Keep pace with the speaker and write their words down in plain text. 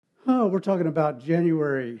Oh, we're talking about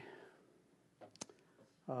January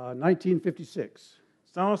 1956.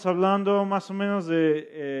 Estamos hablando más o menos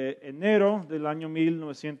de enero del año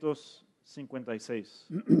 1956.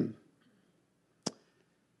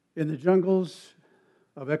 In the jungles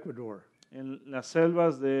of Ecuador. En las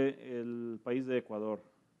selvas del país de Ecuador.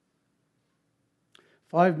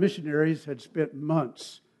 5 missionaries had spent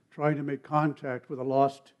months trying to make contact with a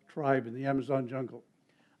lost tribe in the Amazon jungle.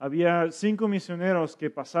 Había 5 misioneros que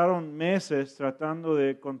pasaron meses tratando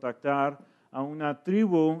de contactar a una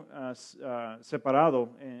tribu separado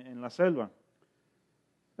en la selva.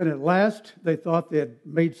 And at last, they thought they had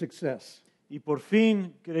made success. Y por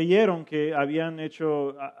fin creyeron que habían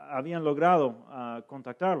logrado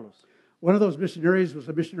contactarlos. One of those missionaries was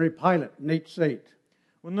a missionary pilot, Nate Saint.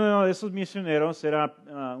 Uno de esos misioneros era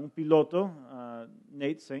un piloto,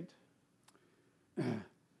 Nate Saint.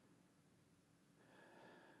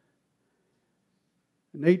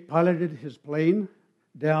 Nate piloted his plane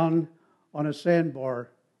down on a sandbar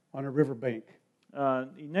on a riverbank.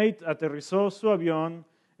 Y Nate aterrizó su avión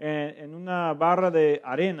en una barra de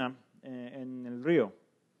arena en el río.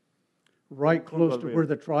 Right close to where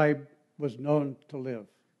the tribe was known to live.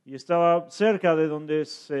 Y estaba cerca de donde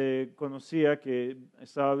se conocía que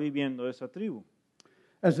estaba viviendo esa tribu.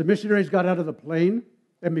 As the missionaries got out of the plane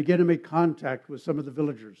and began to make contact with some of the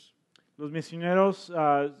villagers, Los misioneros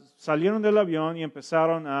salieron del avión y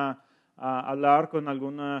empezaron a hablar con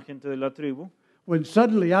alguna gente de la tribu. when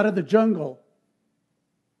suddenly out of the jungle,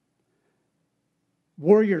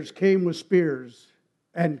 warriors came with spears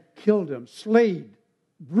and killed them, slayed,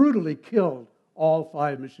 brutally killed all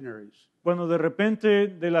 5 missionaries. Cuando de repente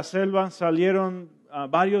de la selva salieron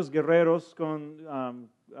varios guerreros con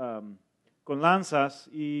lanzas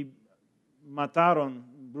y mataron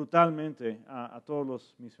brutalmente a todos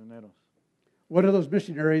los misioneros. One of those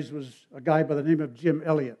missionaries was a guy by the name of Jim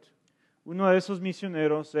Elliot. Uno de esos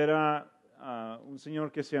misioneros era un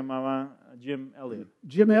señor que se llamaba Jim Elliot.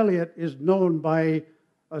 Jim Elliot is known by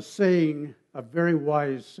a saying, a very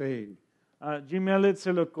wise saying. Jim Elliot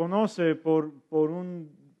se lo conoce por un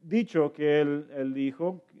dicho que él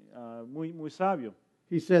dijo, muy sabio.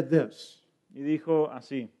 He said this, Y dijo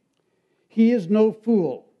así: "He is no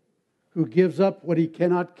fool who gives up what he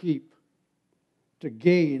cannot keep to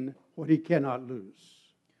gain what he cannot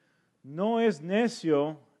lose." no es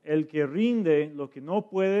necio el que rinde lo que no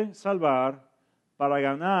puede salvar para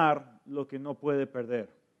ganar lo que no puede perder.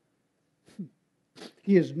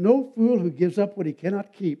 He is no fool who gives up what he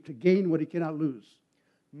cannot keep to gain what he cannot lose.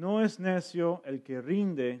 No es necio el que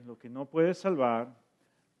rinde lo que no puede salvar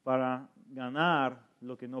para ganar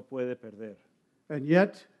lo que no puede perder. And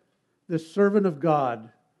yet, this servant of God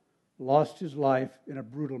lost his life in a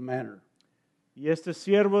brutal manner. Y este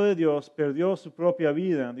siervo de Dios perdió su propia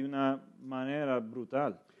vida de una manera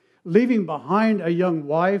brutal, Leaving behind a young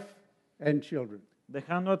wife and children.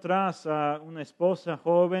 dejando atrás a una esposa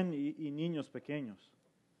joven y niños pequeños.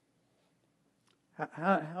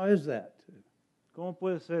 How is that? ¿Cómo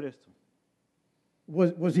puede ser esto?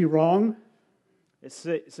 Was he wrong?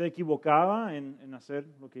 ¿Se equivocaba en hacer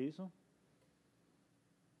lo que hizo?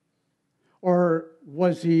 Or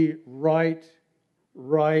was he right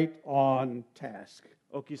on task?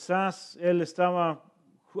 O quizás él estaba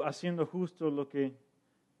haciendo justo lo que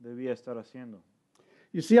debía estar haciendo.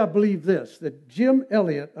 You see, I believe this, that Jim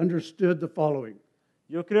Elliot understood the following.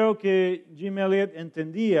 Yo creo que Jim Elliot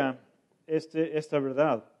entendía esta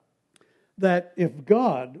verdad. That if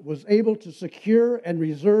God was able to secure and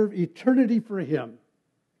reserve eternity for him,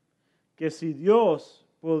 Que si Dios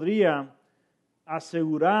podría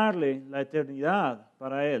asegurarle la eternidad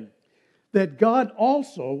para él, that God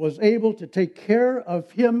also was able to take care of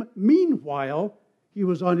him meanwhile he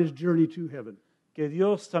was on his journey to heaven. que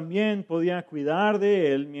Dios también podía cuidar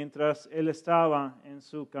de él mientras él estaba en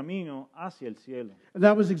su camino hacia el cielo. And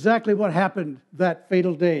that was exactly what happened that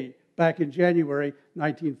fatal day back in January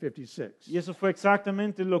 1956. Y eso fue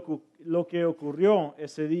exactamente lo que ocurrió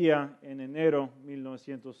ese día en enero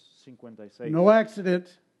 1956. No accident,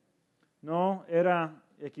 No era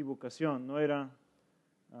equivocación, no era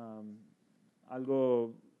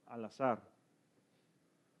algo al azar.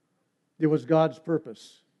 it was God's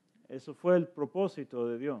purpose. Eso fue el propósito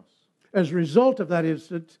de Dios. As a result of that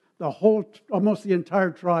incident, almost the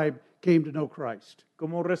entire tribe came to know Christ.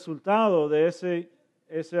 Como resultado de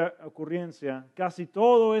esa ocurrencia, casi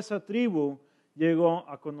toda esa tribu llegó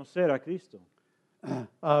a conocer a Cristo.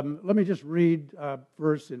 Let me just read a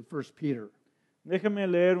verse in 1 Peter. Déjame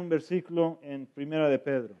leer un versículo en Primera de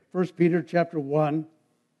Pedro. 1 Peter chapter 1.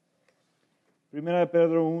 Primera de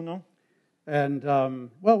Pedro 1, And,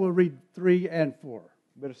 we'll read 3 and 4.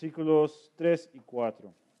 versículos 3 y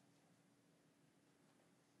 4.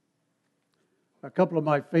 A couple of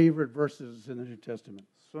my favorite verses in the New Testament.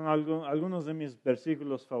 Son algunos de mis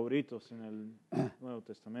versículos favoritos en el Nuevo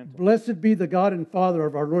Testamento. Blessed be the God and Father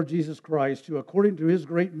of our Lord Jesus Christ, who according to his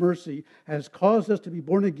great mercy has caused us to be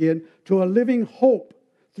born again to a living hope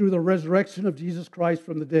through the resurrection of Jesus Christ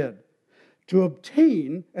from the dead, to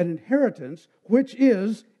obtain an inheritance which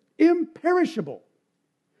is imperishable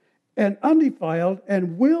and undefiled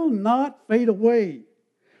and will not fade away,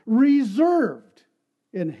 reserved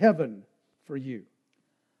in heaven for you.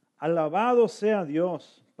 Alabado sea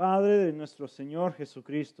Dios, Padre de nuestro Señor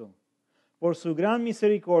Jesucristo. Por su gran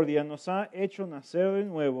misericordia nos ha hecho nacer de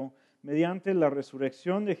nuevo mediante la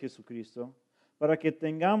resurrección de Jesucristo, para que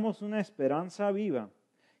tengamos una esperanza viva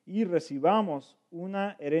y recibamos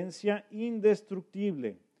una herencia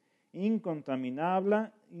indestructible,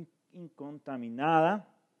 incontaminada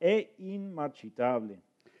e inmarchitable.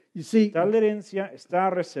 You see, Tal herencia está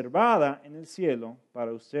reservada en el cielo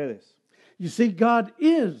para ustedes. God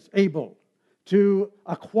is able to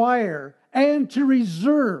acquire and to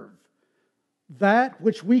reserve that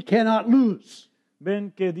which we cannot lose.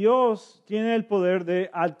 Ven que Dios tiene el poder de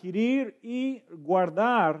adquirir y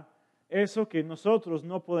guardar eso que nosotros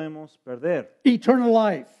no podemos perder, Eternal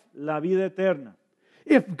life. la vida eterna.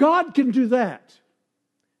 If God can do that,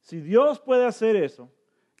 Si Dios puede hacer eso,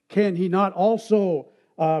 can He not also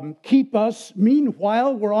keep us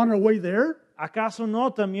meanwhile we're on our way there? ¿acaso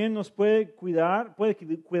no también nos puede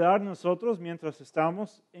cuidar nosotros mientras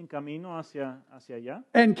estamos en camino hacia allá?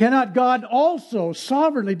 And cannot God also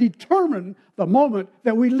sovereignly determine the moment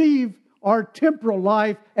that we leave our temporal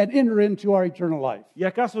life and enter into our eternal life? ¿Y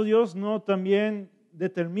acaso Dios no también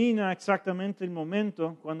determina exactamente el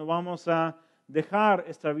momento cuando vamos a dejar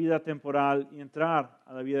esta vida temporal y entrar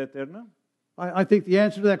a la vida eterna? I think the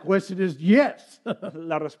answer to that question is yes.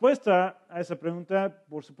 La respuesta a esa pregunta,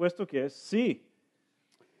 por supuesto que es sí.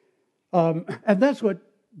 And that's what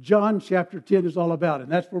John chapter 10 is all about,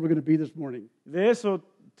 and that's where we're going to be this morning. De eso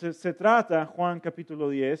se trata Juan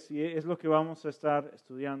capítulo 10 y es lo que vamos a estar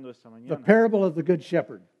estudiando esta The mañana. parable of the Good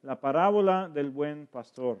Shepherd. La parábola del buen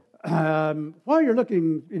pastor. While you're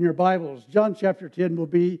looking in your Bibles, John chapter 10 will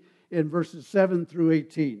be in verses 7 through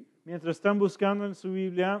 18. Mientras están buscando en su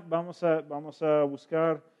Biblia, vamos a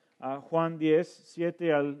buscar a Juan 10,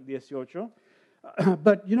 7 al 18.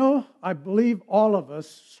 But you know, I believe all of us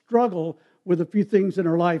struggle with a few things in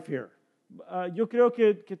our life here. Yo creo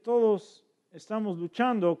que todos estamos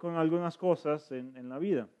luchando con algunas cosas en la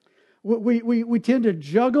vida. We tend to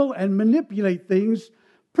juggle and manipulate things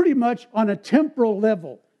pretty much on a temporal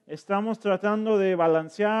level. Estamos tratando de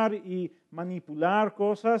balancear y manipular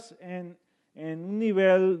cosas en un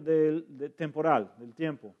nivel temporal, del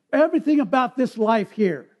tiempo. Everything about this life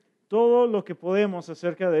here. Todo lo que podemos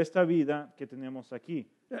acerca de esta vida que tenemos aquí.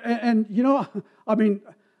 And you know, I mean,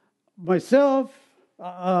 myself,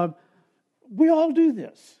 we all do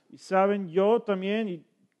this. Y saben, yo también y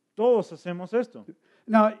todos hacemos esto.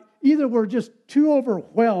 Now, either we're just too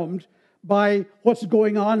overwhelmed by what's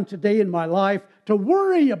going on today in my life to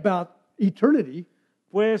worry about eternity.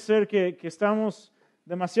 Puede ser que estamos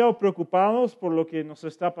demasiado preocupados por lo que nos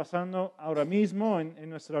está pasando ahora mismo en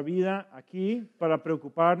nuestra vida aquí para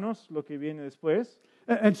preocuparnos lo que viene después.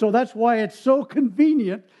 And so that's why it's so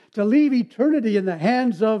convenient to leave eternity in the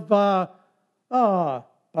hands of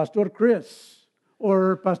Pastor Chris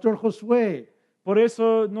or Pastor Josué. Por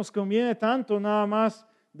eso nos conviene tanto nada más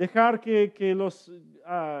dejar que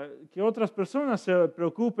otras personas se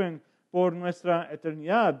preocupen por nuestra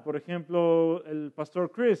eternidad. Por ejemplo, el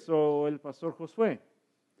Pastor Chris o el Pastor Josué.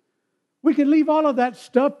 We can leave all of that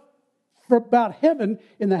stuff about heaven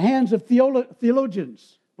in the hands of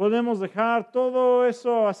theologians. Podemos dejar todo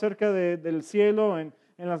eso acerca del cielo en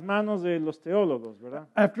las manos de los teólogos, ¿verdad?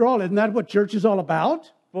 After all, isn't that what church is all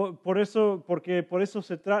about? Porque de eso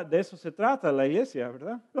se trata la iglesia,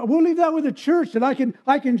 ¿verdad? We'll leave that with the church, and I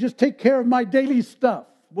can just take care of my daily stuff.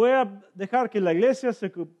 Voy a dejar que la iglesia se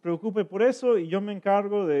preocupe por eso y yo me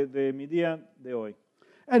encargo de mi día de hoy.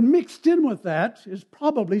 And mixed in with that is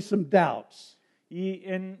probably some doubts. Y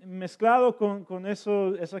mezclado con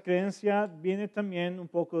esa creencia viene también un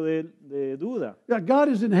poco de duda. That God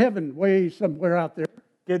is in heaven, way somewhere out there.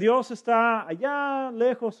 Que Dios está allá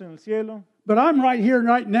lejos en el cielo. But I'm right here,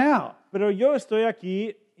 right now, Pero yo estoy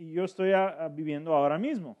aquí y yo estoy viviendo ahora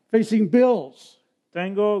mismo. facing bills,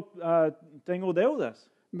 Tengo deudas.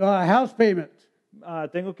 house payment.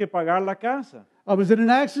 Tengo que pagar la casa. I was in an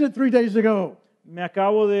accident 3 days ago. Me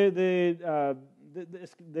acabo de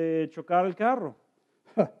chocar el carro.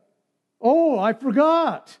 Oh, I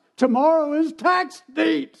forgot. Tomorrow is tax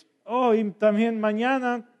date. Oh, y también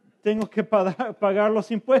mañana tengo que pagar los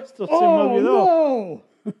impuestos. Se me Oh, olvidó.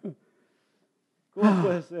 no. ¿Cómo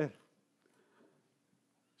puede ser?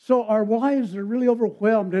 So our lives are really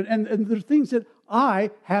overwhelmed, and there's things that I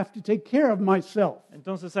have to take care of myself.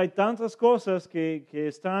 Entonces hay tantas cosas que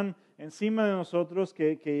están encima de nosotros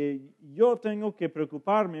que yo tengo que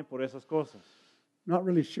preocuparme por esas cosas. Not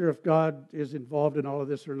really sure if God is involved in all of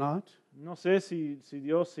this or not. No sé si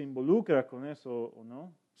Dios se involucra con eso o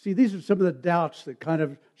no. See, these are some of the doubts that kind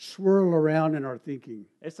of swirl around in our thinking.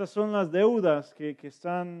 Estas son las deudas que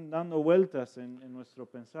están dando vueltas en nuestro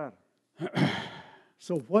pensar.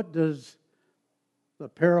 So what does the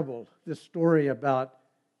parable, this story about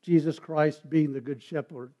Jesus Christ being the good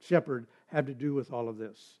shepherd have to do with all of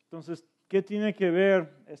this? Entonces, ¿qué tiene que ver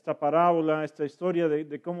esta parábola, esta historia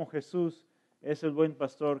de cómo Jesús es el buen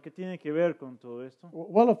pastor? ¿Qué tiene que ver con todo esto?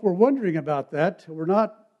 Well, if we're wondering about that, we're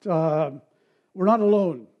not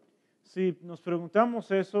alone. Si nos preguntamos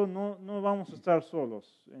eso, no vamos a estar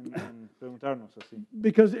solos en preguntarnos así.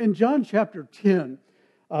 Because in John chapter 10,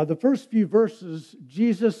 the first few verses,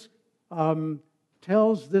 Jesus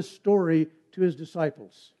tells this story to his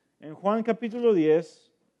disciples. En Juan capítulo 10,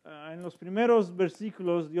 en los primeros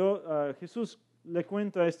versículos, Jesús le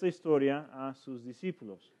cuenta esta historia a sus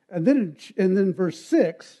discípulos. And then verse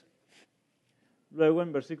 6, Luego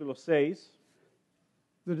en versículo 6,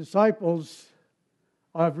 the disciples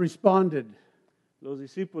have responded. los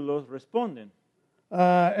discípulos responden.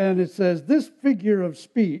 And it says, this figure of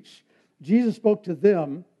speech, Jesus spoke to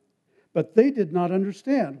them, but they did not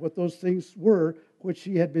understand what those things were which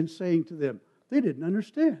he had been saying to them. They didn't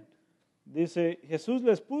understand. Dice, Jesús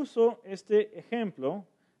les puso este ejemplo,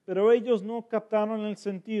 pero ellos no captaron el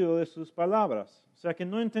sentido de sus palabras. O sea que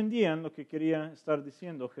no entendían lo que quería estar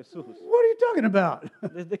diciendo Jesús. What are you talking about?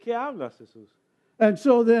 ¿Desde qué hablas, Jesús? And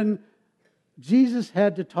so then Jesus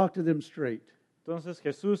had to talk to them straight. Entonces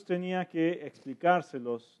Jesús tenía que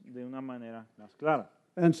explicárselos de una manera más clara.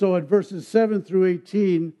 And so in verses 7 through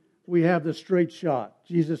 18, we have the straight shot.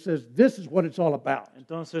 Jesus says, this is what it's all about.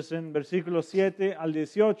 Entonces en versículos 7 al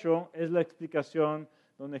 18 es la explicación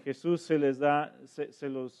donde Jesús se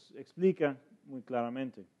los explica muy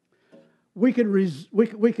claramente. We can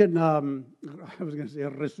I was going to say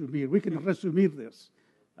resumir. We can resumir this.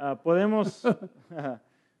 Podemos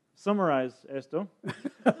summarize esto.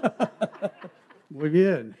 Muy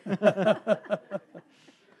bien.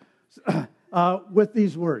 With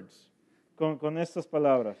these words. Con estas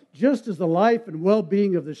palabras. Just as the life and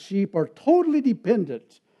well-being of the sheep are totally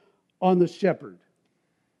dependent on the shepherd.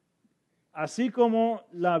 Así como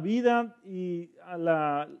la vida y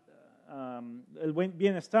el buen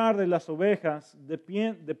bienestar de las ovejas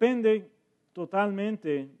depende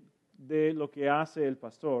totalmente de lo que hace el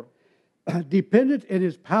pastor. Dependent in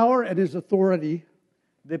his power and his authority.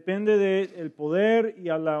 Depende del poder y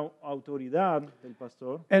a la autoridad del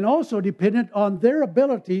pastor. And also dependent on their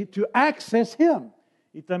ability to access him.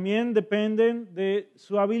 Y también dependen de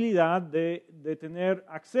su habilidad de tener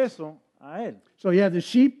acceso a él. So you have the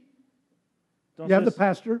sheep, Entonces, you have the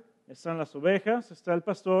pastor. están las ovejas, está el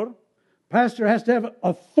pastor. Pastor has to have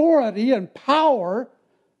authority and power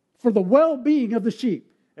for the well-being of the sheep.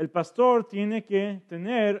 El pastor tiene que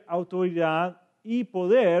tener autoridad y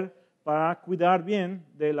poder para cuidar bien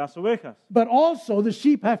de las ovejas. But also the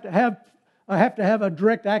sheep have to have a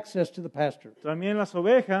direct access to the pastor. También las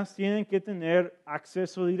ovejas tienen que tener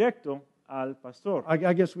acceso directo al pastor.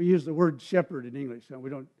 I guess we use the word shepherd in English. So we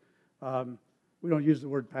don't use the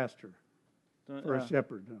word pastor for a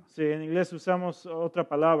shepherd. No. Sí, en inglés usamos otra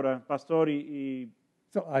palabra, pastor y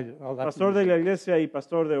So I'll have pastor to de use la iglesia y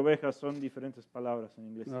pastor de ovejas son diferentes palabras en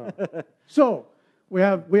inglés. No. So we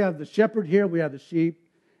have the shepherd here, we have the sheep,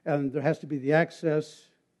 and there has to be the access.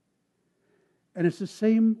 And it's the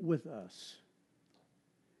same with us.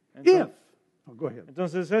 Go ahead.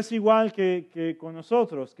 Entonces es igual que con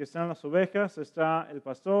nosotros, que están las ovejas, está el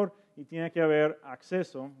pastor y tiene que haber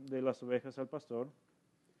acceso de las ovejas al pastor.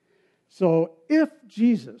 So if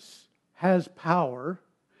Jesus has power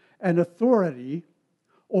and authority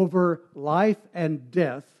over life and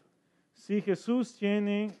death, Si Jesús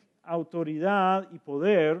tiene autoridad y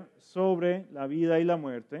poder sobre la vida y la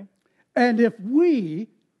muerte, and if we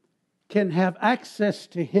can have access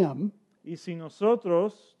to him, y si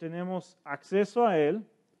nosotros tenemos acceso a él,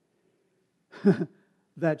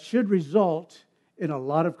 that should result in a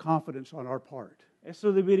lot of confidence on our part.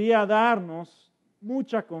 eso debería darnos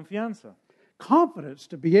mucha confianza. Confidence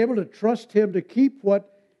to be able to trust him to keep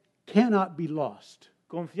what cannot be lost.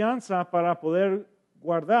 Confianza para poder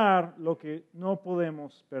guardar lo que no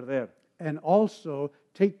podemos perder. And also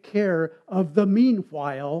take care of the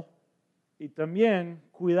meanwhile Y también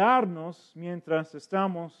cuidarnos mientras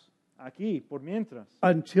estamos aquí, por mientras,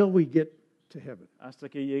 until we get to heaven. hasta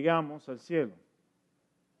que llegamos al cielo.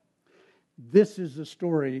 This is the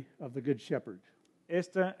story of the Good Shepherd.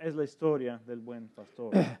 Esta es la historia del buen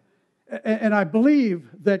pastor. And I believe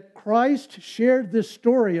that Christ shared this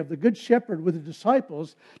story of the Good Shepherd with the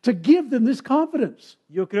disciples to give them this confidence.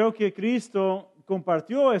 Yo creo que Cristo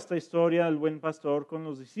compartió esta historia del buen pastor con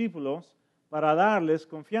los discípulos para darles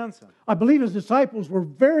confianza. I believe his disciples were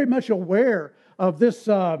very much aware of this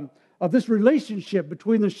relationship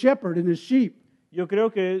between the shepherd and his sheep. Yo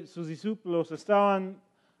creo que sus discípulos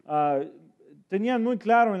tenían muy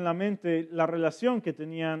claro en la mente la relación que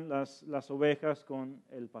tenían las ovejas con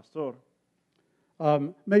el pastor.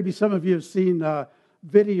 Maybe some of you have seen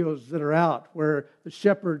videos that are out where the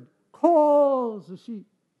shepherd calls the sheep.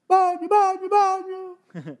 Baño, baño,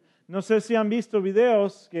 baño. No sé si han visto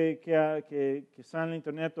videos que están en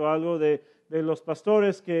internet o algo de los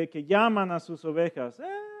pastores que llaman a sus ovejas.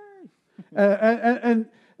 ¡Hey! And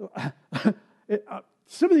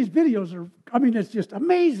some of these videos are, it's just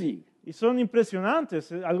amazing. Y son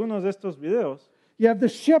impresionantes algunos de estos videos. You have the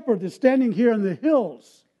shepherd that's standing here in the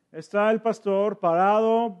hills. Está el pastor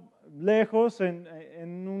parado lejos en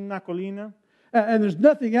una colina. And there's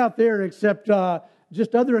nothing out there except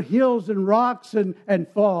just other hills and rocks and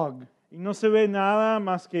fog. Y no se ve nada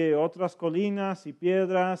más que otras colinas y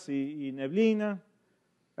piedras y neblina.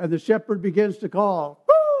 And the shepherd begins to call.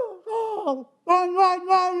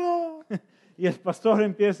 Y el pastor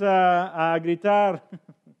empieza a gritar.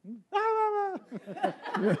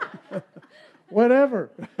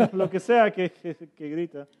 Whatever. Lo que sea que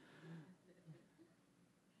grita.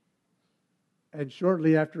 And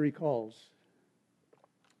shortly after he calls,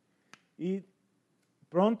 y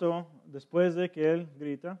pronto, después de que él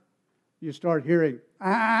grita, you start hearing, se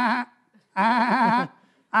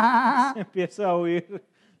empieza a oír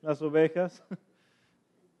las ovejas.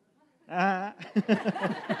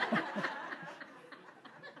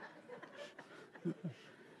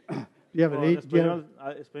 You have an en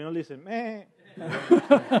español dice, meh.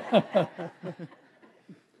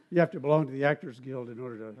 You have to belong to the Actors Guild in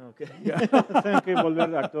order to... Okay. Tengo que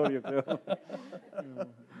volver actor, yo creo.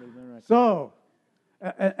 So,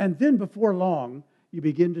 and then before long, you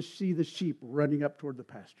begin to see the sheep running up toward the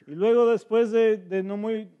pasture. Y luego, después de no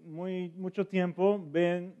mucho tiempo,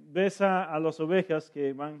 ves a las ovejas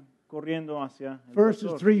que van corriendo hacia el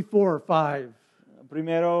Verses pastor. 3, 4, 5.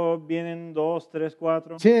 Primero vienen 2, 3,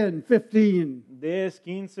 4, 10, 15. 10,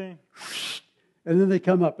 15. And then they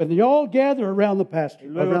come up, and they all gather around the pasture, Y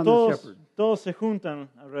luego around the shepherd. todos se juntan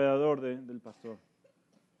alrededor del pastor.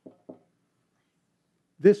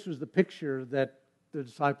 This was the picture that the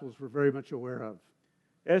disciples were very much aware of.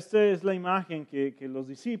 Esta es la imagen que los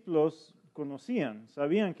discípulos conocían,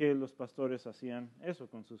 sabían que los pastores hacían eso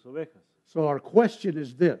con sus ovejas. So our question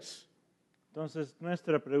is this. Entonces,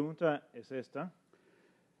 nuestra pregunta es esta.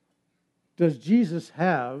 Does Jesus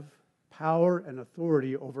have power and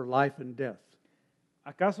authority over life and death?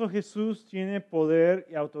 ¿Acaso Jesús tiene poder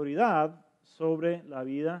y autoridad sobre la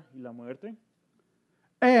vida y la muerte?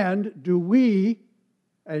 And do we,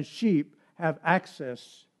 as sheep, have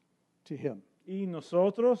access to him? ¿Y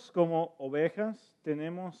nosotros, como ovejas,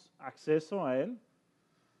 tenemos acceso a Él?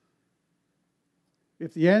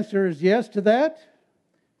 If the answer is yes to that,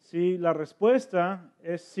 Si la respuesta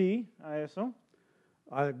es sí a eso,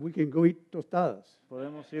 we can go eat tostadas.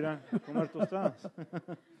 podemos ir a comer tostadas.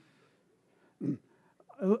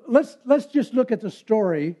 Let's just look at the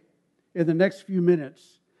story in the next few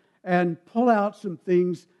minutes and pull out some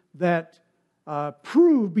things that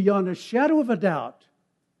prove beyond a shadow of a doubt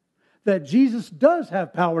that Jesus does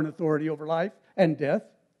have power and authority over life and death,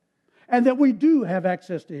 and that we do have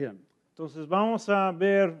access to him. Entonces vamos a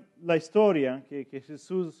ver la historia que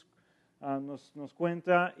Jesús nos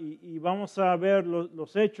cuenta y vamos a ver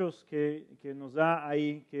los hechos que nos da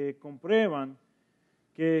ahí, que comprueban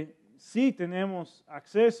que sí tenemos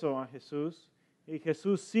acceso a Jesús y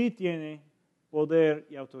Jesús sí tiene poder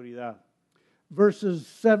y autoridad. Verses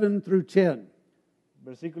 7 through 10.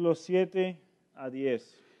 Versículos 7 a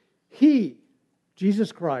 10. He,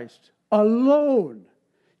 Jesus Christ alone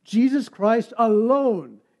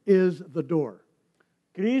is the door.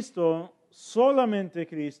 Cristo, solamente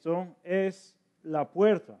Cristo, es la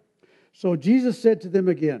puerta. So Jesus said to them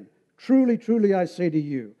again, "Truly, truly, I say to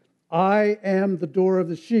you, I am the door of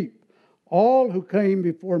the sheep. All who came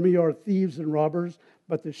before me are thieves and robbers,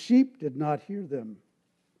 but the sheep did not hear them.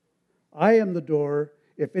 I am the door.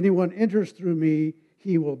 If anyone enters through me,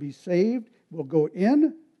 he will be saved, will go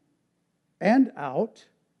in and out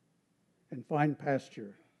and find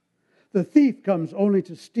pasture. The thief comes only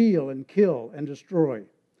to steal and kill and destroy.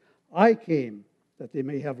 I came that they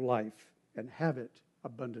may have life and have it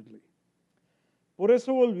abundantly." Por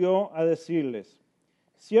eso volvió a decirles,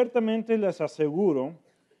 Ciertamente les aseguro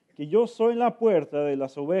que yo soy la puerta de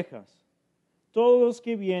las ovejas. Todos los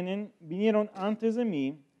que vinieron antes de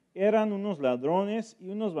mí eran unos ladrones y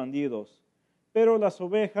unos bandidos, pero las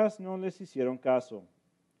ovejas no les hicieron caso.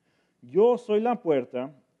 Yo soy la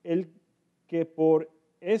puerta, el que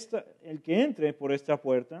entre por esta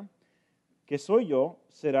puerta, que soy yo,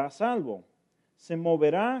 será salvo. Se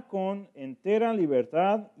moverá con entera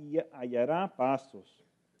libertad y hallará pastos.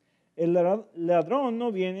 El ladrón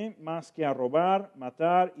no viene más que a robar,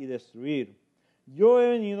 matar y destruir. Yo he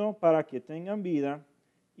venido para que tengan vida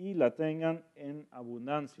y la tengan en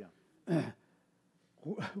abundancia.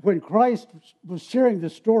 When Christ was sharing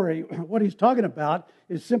this story, what he's talking about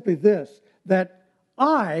is simply this, that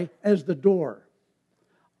I, as the door,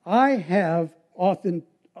 I have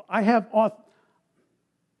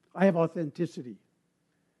authenticity.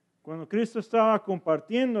 Cuando Cristo estaba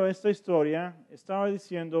compartiendo esta historia, estaba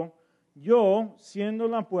diciendo, yo, siendo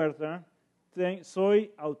la puerta,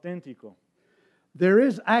 soy auténtico. There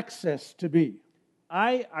is access to me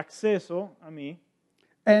Hay acceso a mí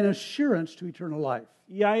and assurance to eternal life.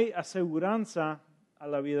 y hay aseguranza a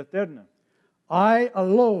la vida eterna. I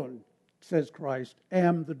alone, says Christ,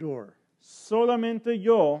 am the door. Solamente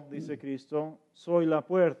yo, dice Cristo, soy la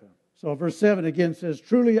puerta. So verse 7 again says,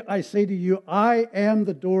 truly I say to you, I am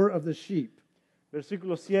the door of the sheep.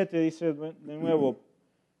 Versículo 7 dice de nuevo,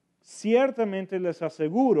 ciertamente les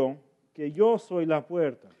aseguro que yo soy la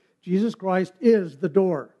puerta. Jesus Christ is the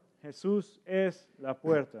door. Jesús es la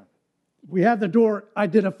puerta. We have the door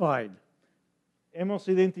identified. Hemos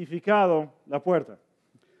identificado la puerta.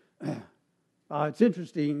 It's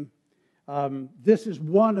interesting. This is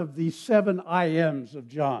one of the 7 I ams of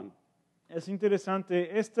John. Es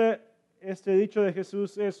interesante, este dicho de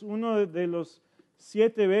Jesús es uno de los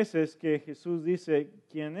 7 veces que Jesús dice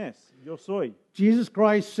quién es, yo soy. Jesus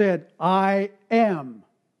Christ said, I am.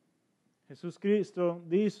 Jesús Cristo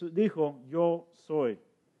dijo, yo soy.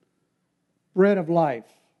 Bread of life,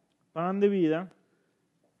 Pan de vida,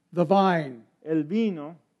 the vine, el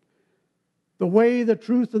vino, the way, the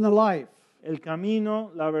truth, and the life, el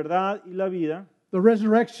camino, la verdad y la vida, the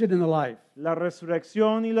resurrection and the life, la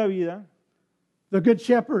resurrección y la vida, the good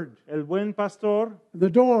shepherd, el buen pastor, the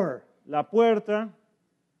door. la puerta.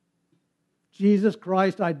 Jesus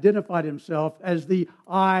Christ identified himself as the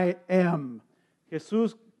I am.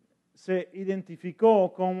 Jesús se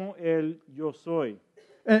identificó como el yo soy.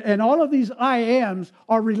 And all of these I ams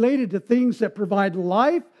are related to things that provide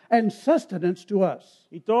life and sustenance to us.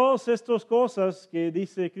 Y todas estas cosas que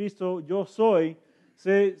dice Cristo, yo soy,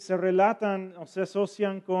 se relatan o se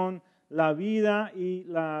asocian con la vida y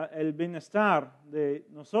el bienestar de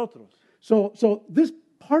nosotros. So this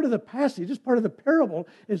part of the passage, this part of the parable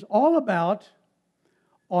is all about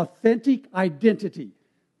authentic identity.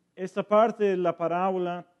 Esta parte de la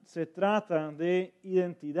parábola se trata de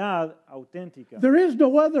identidad auténtica. There is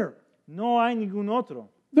no other. No hay ningún otro.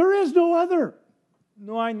 There is no other.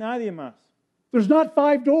 No hay nadie más. There's not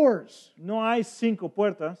 5 doors. No hay 5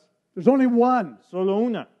 puertas, There's only one. solo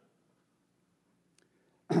una.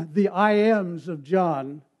 The I ams of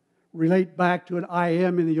John relate back to an I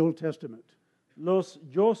am in the Old Testament. Los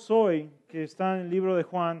yo soy que están en el libro de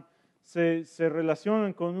Juan se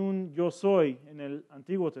relacionan con un yo soy en el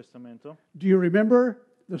Antiguo Testamento. Do you remember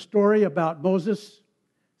the story about Moses?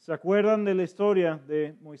 ¿Se acuerdan de la historia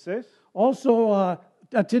de Moisés? Also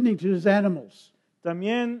attending to his animals.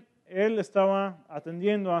 También él estaba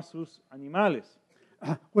atendiendo a sus animales.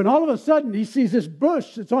 When all of a sudden he sees this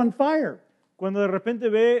bush that's on fire. Cuando de repente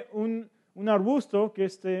ve un arbusto que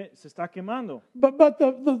se está quemando. But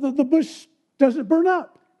the bush doesn't burn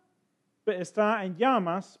up. Está en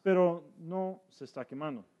llamas, pero no se está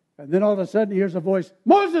quemando. And then all of a sudden he hears a voice,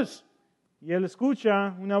 Moses, Y él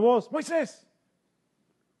escucha una voz, Moisés,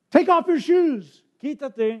 take off your shoes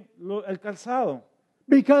quítate el calzado,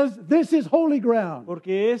 because this is holy ground.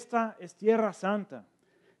 porque esta es tierra santa.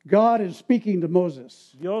 God is speaking to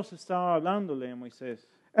Moses Dios estaba hablándole a Moisés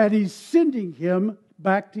and he's sending him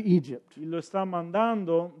back to Egypt y lo está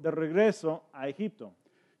mandando de regreso a Egipto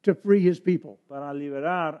to free his people. para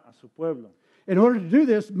liberar a su pueblo. In order to do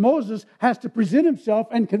this, Moses has to present himself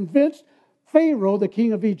and convince Pharaoh, the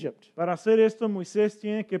king of Egypt. Para hacer esto, Moisés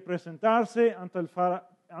tiene que presentarse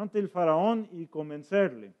ante el faraón y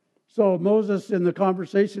convencerle. So Moses, in the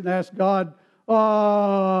conversation, asked God,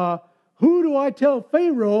 who do I tell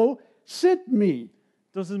Pharaoh sent me?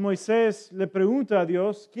 Entonces Moisés le pregunta a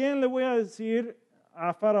Dios, ¿quién le voy a decir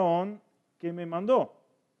a faraón que me mandó?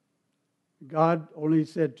 God only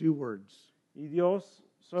said 2 words. Y Dios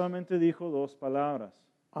solamente dijo 2 palabras.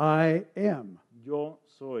 I am. Yo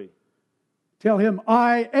soy. Tell him,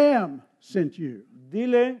 I am sent you.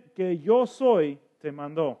 Dile que yo soy, te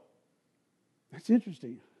mandó. That's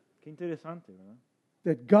interesting. Qué interesante, ¿verdad?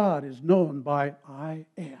 That God is known by I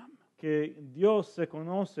am. Que Dios se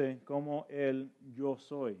conoce como el yo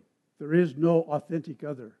soy. There is no authentic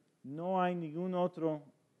other. No hay ningún otro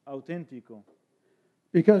auténtico.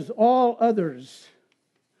 Because all others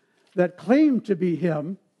that claim to be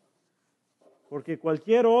Him Porque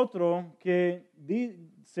cualquier otro que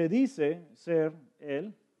se dice ser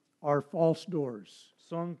Él are false doors.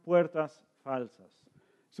 son puertas falsas.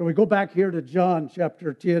 So we go back here to John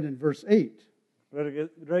chapter 10 and verse 8.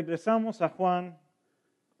 Regresamos a Juan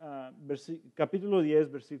capítulo 10,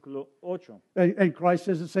 versículo 8. And Christ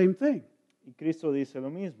says the same thing. Y Cristo dice lo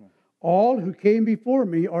mismo. All who came before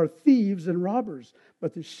me are thieves and robbers,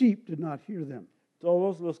 but the sheep did not hear them.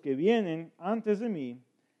 Todos los que vinieron antes de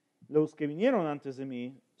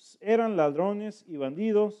mí, eran ladrones y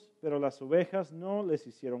bandidos, pero las ovejas no les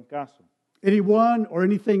hicieron caso. Anyone or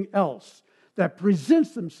anything else that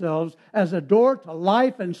presents themselves as a door to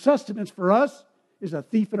life and sustenance for us is a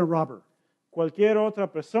thief and a robber. Cualquier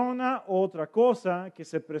otra persona o otra cosa que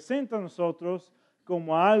se presenta a nosotros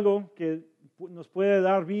como algo que nos puede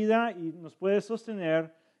dar vida y nos puede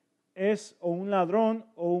sostener es o un ladrón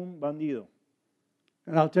o un bandido.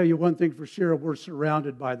 And I'll tell you one thing for sure, we're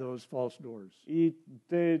surrounded by those false doors. Y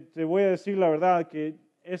te voy a decir la verdad que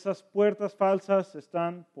esas puertas falsas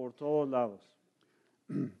están por todos lados.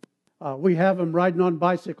 We have them riding on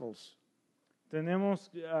bicycles.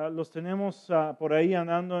 Los tenemos por ahí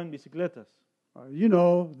andando en bicicletas. You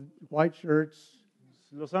know, white shirts.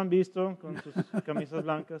 Los han visto con sus camisas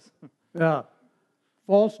blancas. Yeah.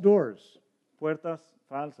 False doors. Puertas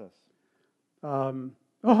falsas.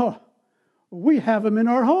 We have them in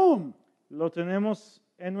our home. Lo tenemos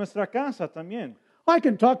en nuestra casa también. I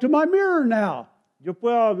can talk to my mirror now. Yo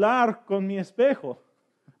puedo hablar con mi espejo.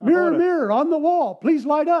 Mirror, Ahora. mirror, on the wall, please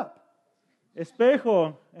light up.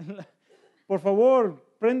 Espejo, por favor,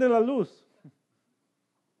 prende la luz.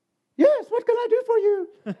 Yes, what can I do for you?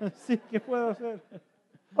 Sí, ¿qué puedo hacer?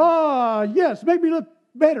 Yes, make me look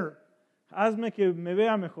better. Hazme que me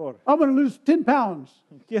vea mejor. I'm going to lose 10 pounds.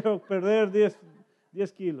 Quiero perder 10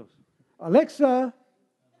 kilos. Alexa,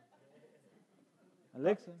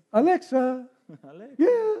 Alexa. Alexa, Alexa.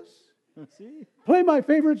 yes, Sí. play my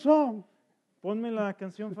favorite song. Ponme la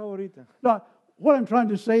canción favorita. Now, what I'm trying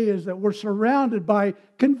to say is that we're surrounded by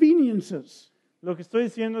conveniences. Lo que estoy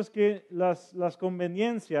diciendo es que las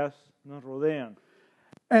conveniencias nos rodean.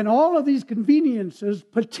 And all of these conveniences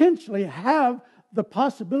potentially have the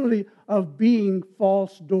possibility of being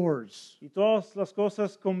false doors. Y todas las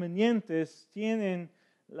cosas convenientes tienen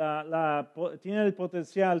el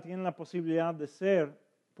potencial, tienen la posibilidad de ser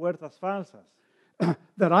puertas falsas.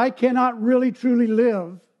 That I cannot really truly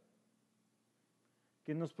live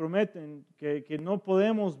Que nos prometen que no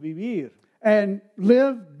podemos vivir and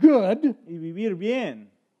live good y vivir bien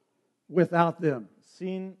without them.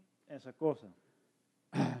 sin esa cosa.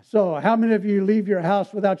 So, how many of you leave your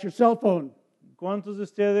house without your cell phone? ¿Cuántos de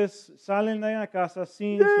ustedes salen de la casa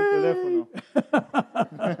sin su teléfono?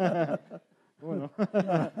 Uno.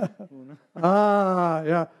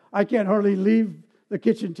 Yeah. I can't hardly leave the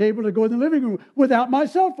kitchen table to go in the living room without my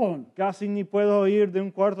cell phone. Casi ni puedo ir de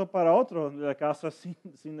un cuarto para otro de la casa sin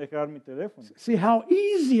dejar mi teléfono. See how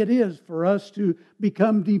easy it is for us to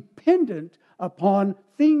become dependent upon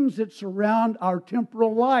things that surround our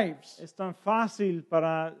temporal lives. Es tan fácil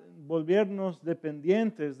para volvernos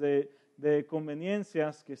dependientes de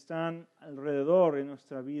conveniencias que están alrededor en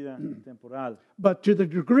nuestra vida temporal. But to the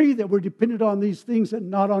degree that we're dependent on these things and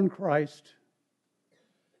not on Christ,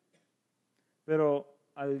 Pero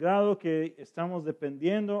al grado que estamos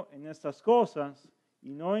dependiendo en estas cosas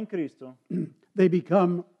y no en Cristo, they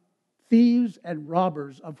become thieves and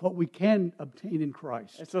robbers of what we can obtain in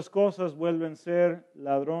Christ. estas cosas vuelven a ser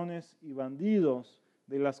ladrones y bandidos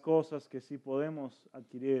de las cosas que sí podemos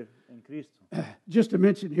adquirir en Cristo. Just to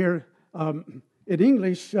mention here, in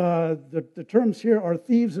English, the terms here are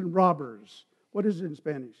thieves and robbers. What is it in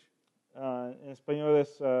Spanish? En español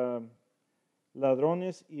es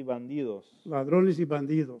ladrones y bandidos. Ladrones y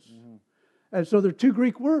bandidos. And so they're two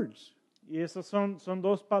Greek words. Y esas son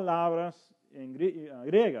dos palabras en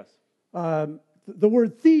griegas. The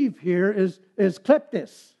word thief here is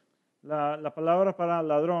kleptes. La palabra para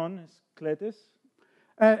ladrón es kletes.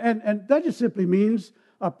 And that just simply means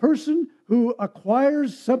a person who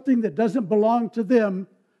acquires something that doesn't belong to them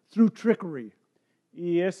through trickery.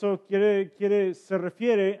 Y eso se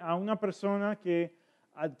refiere a una persona que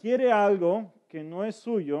adquiere algo que no es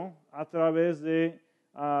suyo a través de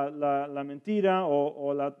la mentira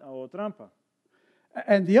o trampa.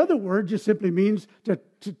 And the other word just simply means to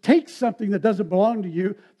take something that doesn't belong to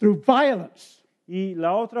you through violence. Y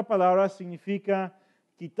la otra palabra significa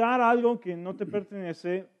quitar algo que no te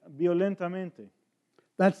pertenece violentamente.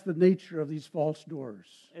 That's the nature of these false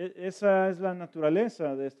doors. Esa es la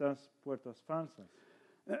naturaleza de estas puertas falsas.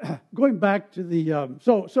 Going back to the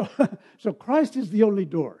so Christ is the only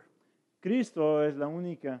door. Cristo es la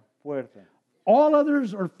única puerta. All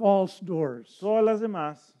others are false doors. Todas las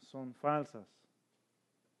demás son falsas.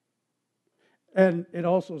 And it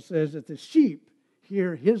also says that the sheep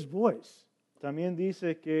hear his voice. También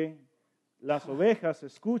dice que las ovejas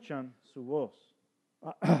escuchan su voz.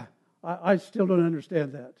 I still don't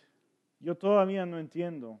understand that. Yo todavía no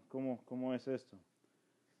entiendo cómo es esto.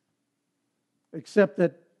 Except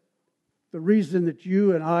that the reason that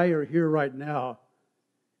you and I are here right now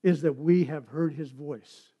is that we have heard his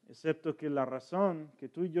voice. Excepto que la razón que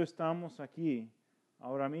tú y yo estamos aquí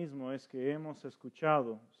ahora mismo es que hemos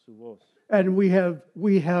escuchado su voz. And we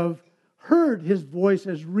have heard his voice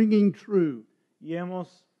as ringing true. Y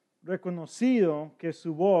hemos reconocido que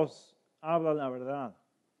su voz habla la verdad.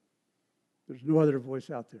 There's no other voice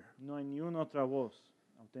out there. No hay ni una otra voz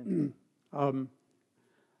auténtica.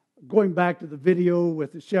 Going back to the video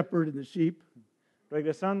with the shepherd and the sheep,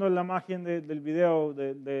 Regresando a la imagen del video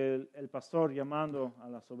del pastor llamando a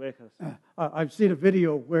las ovejas. I've seen a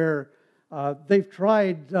video where they've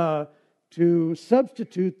tried to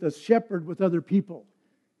substitute the shepherd with other people.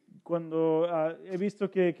 Cuando he visto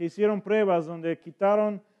que hicieron pruebas donde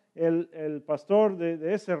quitaron el pastor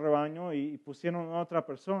de ese rebaño y pusieron a otra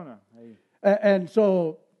persona ahí. And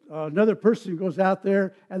so another person goes out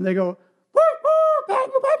there and they go,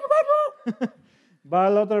 Va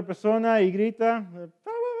la otra persona y grita.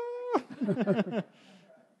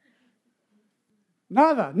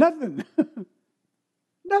 nada, nothing.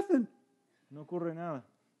 Nothing. No ocurre nada.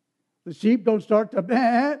 The sheep don't start to,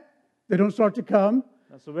 they don't start to come.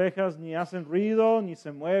 Las ovejas ni hacen ruido, ni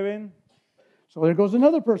se mueven. So there goes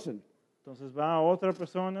another person. Entonces va otra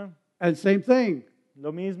persona. And same thing,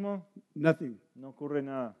 Lo mismo, nothing. no ocurre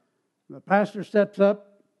nada. The pastor steps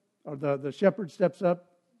up, or the shepherd steps up,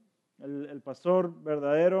 El pastor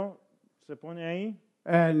verdadero se pone ahí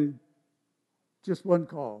and just one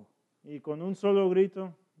call. y con un solo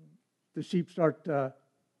grito, The sheep start,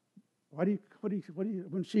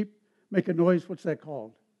 when sheep make a noise, what's that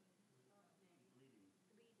called?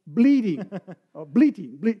 Bleating. Oh,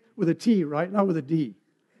 bleating, with a T, right? Not with a D.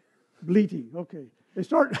 Bleating, okay. They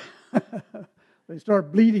start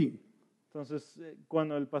bleating. entonces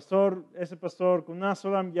cuando ese pastor con una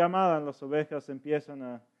sola llamada, las ovejas empiezan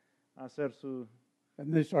a hacer su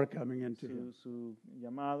And they start coming into him. su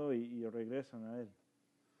llamado y regresan a él.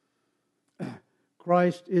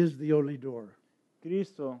 Christ is the only door.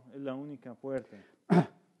 Cristo es la única puerta.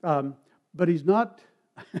 But he's not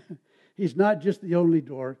he's not just the only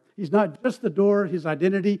door. He's not just the door, his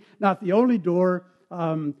identity, not the only door,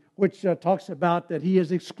 which talks about that he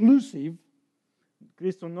is exclusive.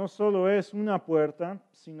 Cristo no solo es una puerta,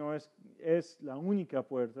 sino es la única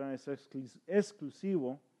puerta, es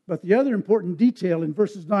exclusivo. But the other important detail in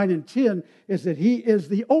verses 9 and 10 is that he is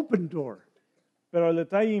the open door. Pero el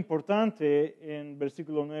detalle importante en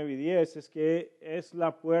versículo 9 y 10 es que es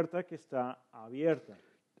la puerta que está abierta.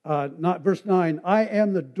 Verse 9, I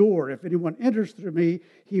am the door. If anyone enters through me,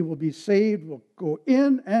 he will be saved, will go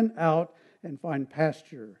in and out and find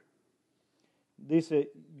pasture. Dice,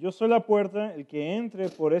 yo soy la puerta, el que entre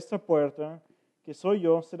por esta puerta, que soy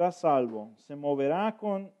yo, será salvo. Se moverá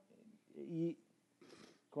con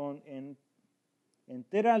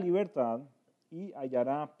entera libertad y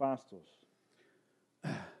hallará pastos.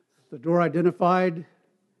 The door identified,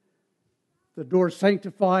 the door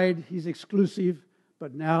sanctified, he's exclusive,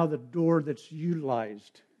 but now the door that's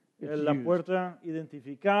utilized. La puerta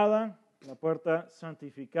identificada, la puerta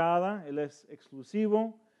santificada, él es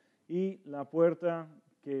exclusivo, y la puerta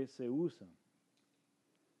que se usa.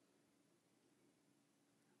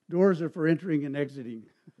 Doors are for entering and exiting.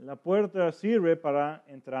 La puerta sirve para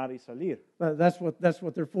entrar y salir. That's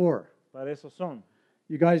what they're for. Para eso son.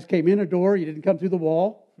 You guys came in a door, you didn't come through the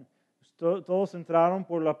wall Todos entraron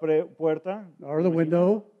por la puerta. or the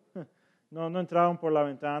window. No entraron por la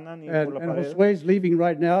ventana ni And por la pared. Josue's leaving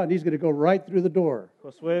right now, and he's going to go right through the door.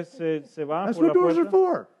 Josué se va That's por what la doors are puerta.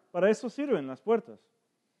 for. Para eso sirven las puertas.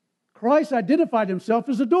 Christ identified himself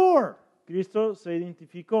as a door. Cristo se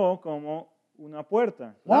identificó como una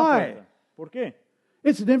puerta. Why? La puerta. ¿Por qué?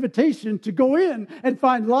 It's an invitation to go in and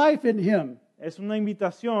find life in him. Es una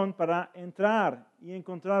invitación para entrar y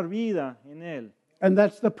encontrar vida en él. And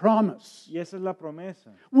that's the promise. Y esa es la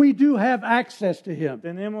promesa. We do have access to him.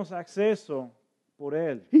 Tenemos acceso por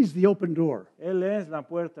Él. He's the open door. Él es la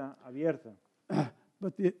puerta abierta.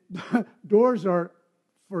 But the doors are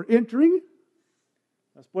for entering,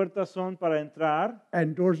 Las puertas son para entrar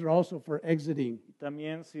and doors are also for exiting. y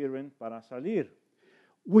también sirven para salir.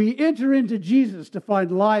 We enter into Jesus to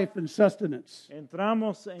find life and sustenance.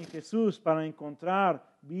 Entramos en Jesús para encontrar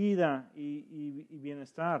vida y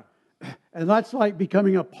bienestar. And that's like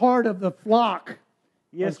becoming a part of the flock.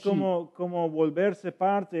 Y es of sheep. como volverse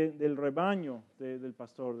parte del rebaño del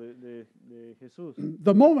pastor de Jesús.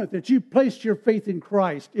 The moment that you placed your faith in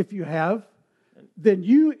Christ, if you have, then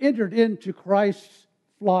you entered into Christ's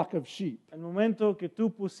flock of sheep. El momento que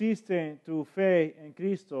tú pusiste tu fe en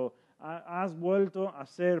Cristo, has vuelto a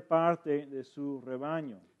ser parte de su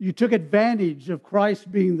rebaño. You took advantage of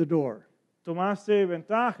Christ being the door. Tomaste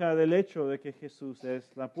ventaja del hecho de que Jesús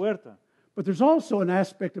es la puerta. But there's also an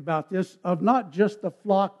aspect about this of not just the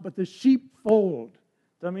flock, but the sheepfold.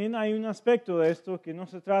 También hay un aspecto de esto que no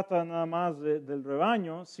se trata nada más del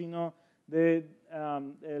rebaño, sino de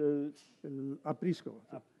el El aprisco.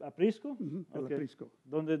 aprisco, El Okay. aprisco.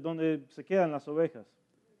 donde se quedan las ovejas.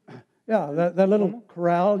 Yeah, that little ¿Cómo?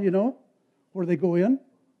 corral, where they go in.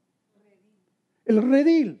 El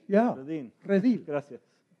redil, yeah. Redín. Redil. Gracias.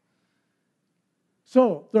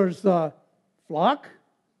 So there's the flock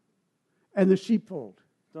and the sheepfold.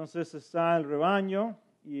 Entonces está el rebaño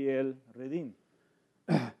y el redín.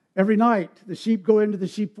 Every night, the sheep go into the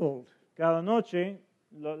sheepfold. Cada noche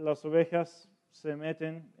las ovejas se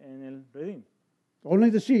meten en el redín. Only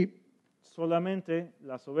the sheep. Solamente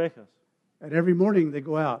las ovejas. And every morning they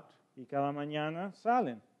go out. Y cada mañana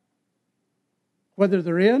salen. Whether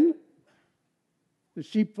they're in the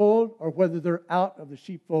sheepfold or whether they're out of the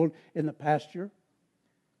sheepfold in the pasture.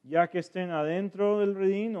 Ya que estén adentro del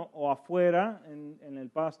redín o afuera en el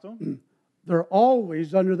pasto, They're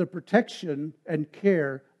always under the protection and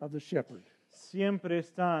care of the shepherd. siempre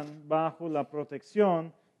están bajo la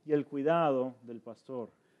protección y el cuidado del pastor.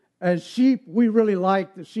 As sheep, we really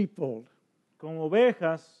like the sheepfold. Como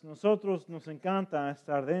ovejas, nosotros nos encanta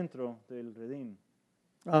estar dentro del redín.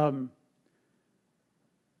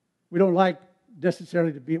 We don't like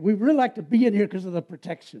necessarily to be, we really like to be in here because of the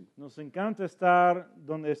protection. Nos encanta estar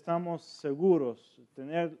donde estamos seguros,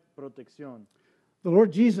 tener protección. The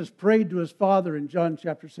Lord Jesus prayed to his Father in John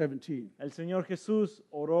chapter 17. El Señor Jesús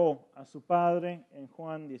oró a su Padre en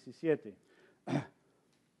Juan 17. And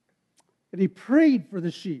he prayed for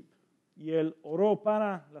the sheep Y Él oró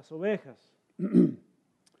para las ovejas,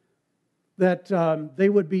 that they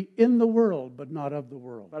would be in the world, but not of the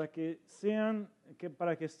world. para que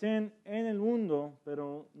estén en el mundo,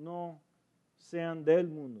 pero no sean del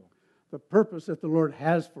mundo. The purpose that the Lord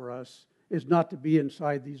has for us is not to be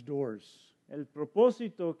inside these doors. El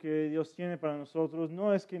propósito que Dios tiene para nosotros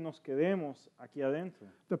no es que nos quedemos aquí adentro.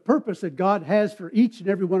 The purpose that God has for each and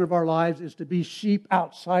every one of our lives is to be sheep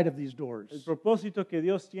outside of these El doors. propósito que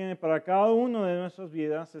Dios tiene para cada uno de nuestras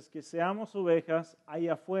vidas es que seamos ovejas ahí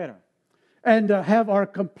afuera. And have our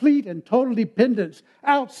complete and total dependence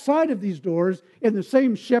outside of these doors in the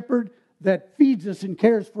same shepherd that feeds us and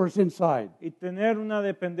cares for us inside. Y tener una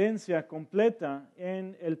dependencia completa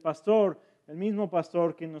en el pastor, el mismo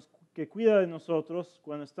pastor que cuida de nosotros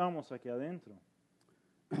cuando estamos aquí adentro.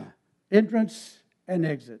 Entrance and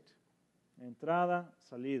exit. Entrada,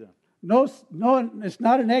 salida. No, it's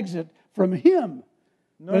not an exit from Him,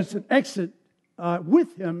 No but es, it's an exit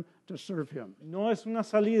with Him to serve Him. no es una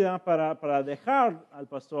salida para dejar al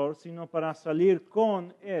pastor, sino para salir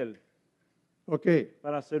con él, Okay,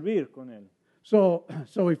 para servir con él. so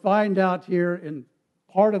we find out here in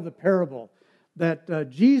part of the parable that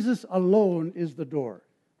Jesus alone is the door.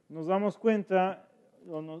 Nos damos cuenta,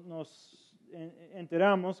 o nos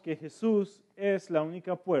enteramos que Jesús es la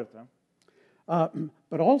única puerta.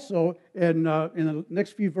 But also in the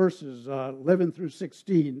next few verses, 11 through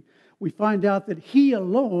 16, we find out that He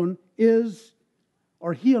alone is,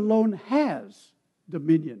 or He alone has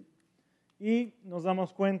dominion. Y nos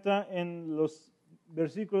damos cuenta en los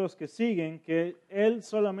versículos que siguen que Él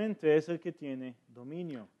solamente es el que tiene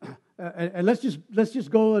dominio. And let's just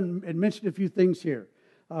go and mention a few things here.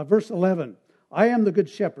 Verse 11, I am the good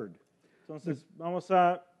shepherd. Entonces, vamos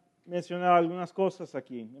a mencionar algunas cosas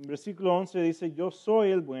aquí. En versículo 11 dice, yo soy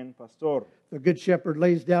el buen pastor. The good shepherd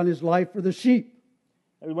lays down his life for the sheep.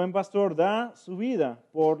 El buen pastor da su vida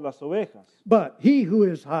por las ovejas. But he who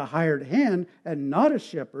is a hired hand and not a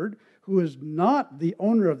shepherd, who is not the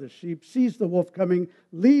owner of the sheep, sees the wolf coming,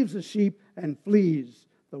 leaves the sheep, and flees.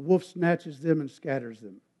 The wolf snatches them and scatters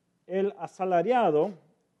them. El asalariado,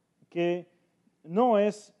 que no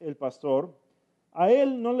es el pastor, a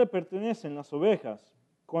él no le pertenecen las ovejas.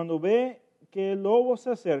 Cuando ve que el lobo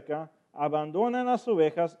se acerca, abandona las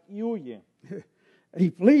ovejas y huye. He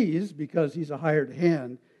flees because he's a hired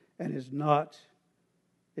hand and is not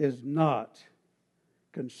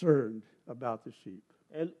concerned about the sheep.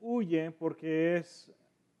 Él huye porque es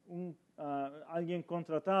alguien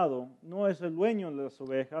contratado, no es el dueño de las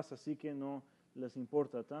ovejas, así que no les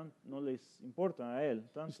importa a él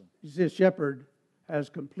tanto. You see, a shepherd has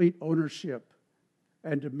complete ownership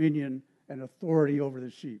and dominion and authority over the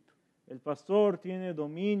sheep. El pastor tiene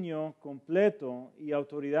dominio completo y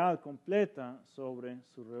autoridad completa sobre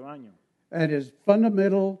su rebaño. And his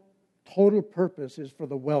fundamental, total purpose is for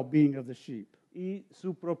the well-being of the sheep. Y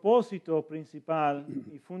su propósito principal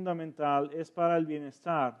y fundamental es para el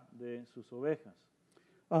bienestar de sus ovejas.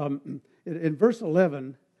 In verse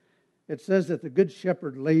 11, it says that the good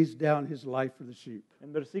shepherd lays down his life for the sheep.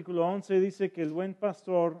 En versículo 11 dice que el buen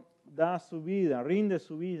pastor da su vida, rinde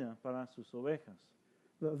su vida para sus ovejas.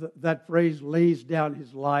 That phrase, lays down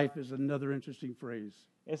his life, is another interesting phrase.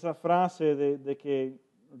 Esa frase de que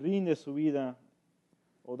rinde su vida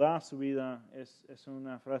o da su vida es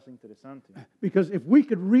una frase interesante. Because if we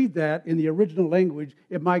could read that in the original language,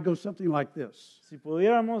 it might go something like this. Si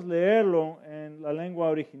pudiéramos leerlo en la lengua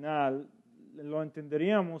original, lo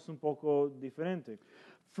entenderíamos un poco diferente.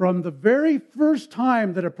 From the very first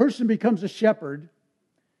time that a person becomes a shepherd,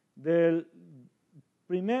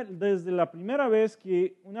 Desde la primera vez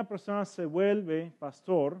que una persona se vuelve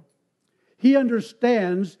pastor, he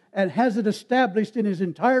understands and has it established in his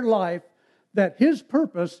entire life that his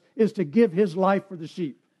purpose is to give his life for the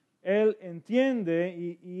sheep. él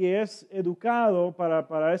entiende y es educado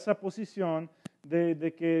para esa posición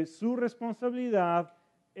de que su responsabilidad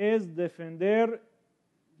es defender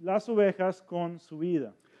las ovejas con su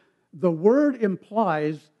vida. The word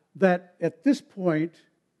implies that at this point,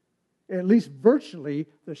 at least virtually,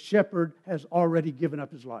 the shepherd has already given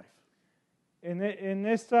up his life. En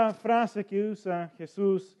esta frase que usa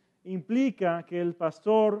Jesús implica que el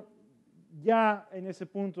pastor ya en ese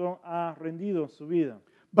punto ha rendido su vida,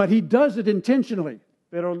 But he does it intentionally,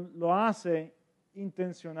 pero lo hace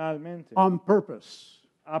intencionalmente, on purpose.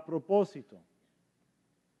 a propósito.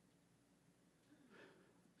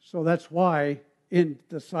 So that's why, in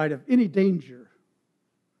the sight of any danger,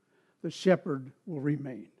 the shepherd will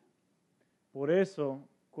remain. Por eso,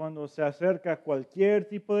 cuando se acerca cualquier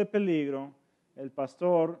tipo de peligro, el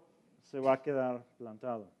pastor se va a quedar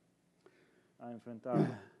plantado a enfrentarlo.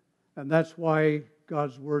 And that's why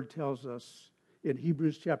God's word tells us in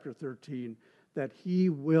Hebrews chapter 13 that he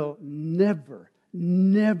will never,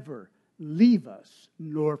 never leave us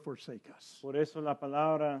nor forsake us. Por eso la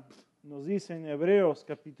palabra nos dice en Hebreos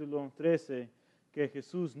capítulo 13 que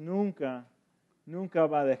Jesús nunca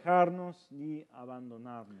va a dejarnos ni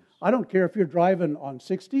abandonarnos. I don't care if you're driving on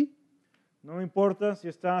 60 No importa si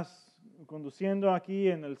estás conduciendo aquí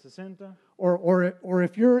en el 60 or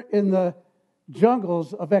if you're in the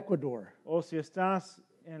jungles of Ecuador. o si estás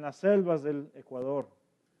en las selvas del Ecuador.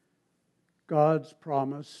 God's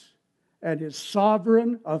promise and his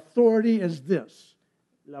sovereign authority is this: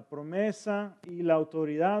 La promesa y la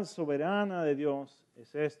autoridad soberana de Dios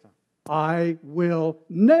es esta. I will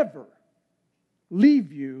never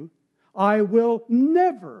leave you. I will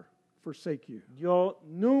never forsake you. Yo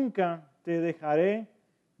nunca te dejaré,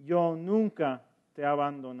 yo nunca te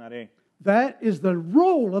abandonaré. That is the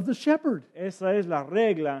role of the shepherd. Esa es la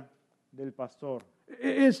regla del pastor.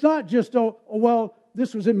 It's not just, oh well,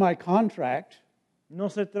 this was in my contract. No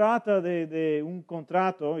se trata de un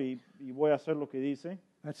contrato y voy a hacer lo que dice.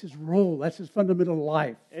 That's his role. That's his fundamental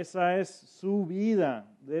life. Esa es su vida.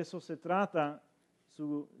 De eso se trata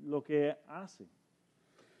lo que hace.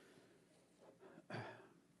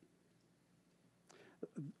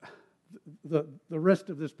 The rest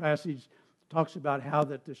of this passage talks about how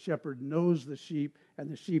that the shepherd knows the sheep and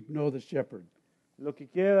the sheep know the shepherd. Lo que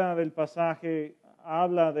queda del pasaje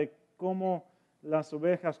habla de cómo las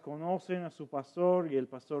ovejas conocen a su pastor y el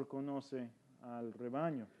pastor conoce al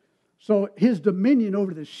rebaño. So his dominion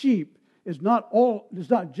over the sheep is not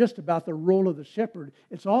just about the role of the shepherd,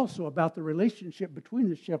 it's also about the relationship between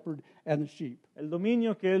the shepherd and the sheep. El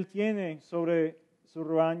dominio que él tiene sobre su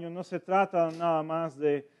rebaño no se trata nada más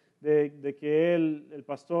de que el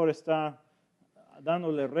pastor está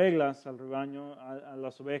dándole reglas al rebaño, a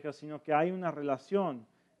las ovejas, sino que hay una relación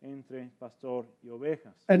entre pastor y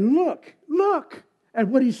ovejas. And look at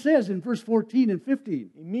what he says in verse 14 and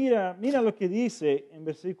 15. Y mira lo que dice en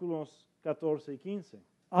versículos 14 y 15.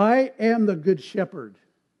 I am the good shepherd,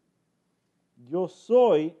 Yo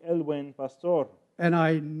soy el buen pastor, and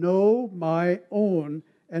I know my own,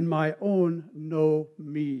 and my own know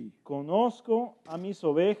me. conozco a mis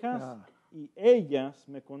ovejas y ellas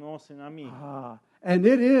me conocen a mí. And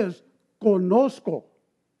it is conozco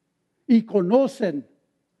y conocen.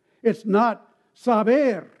 It's not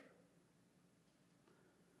saber.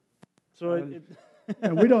 So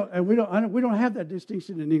And we don't have that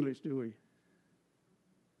distinction in English, do we?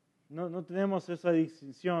 no tenemos esa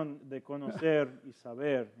distinción de conocer y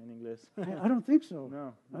saber en inglés. I don't think so.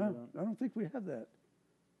 No, I don't think we have that.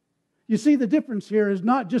 You see, the difference here is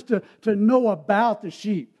not just to know about the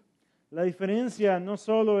sheep. La diferencia no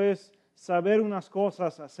solo es saber unas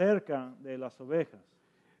cosas acerca de las ovejas.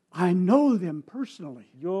 I know them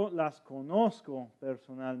personally, Yo las conozco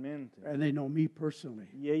personalmente and they know me personally.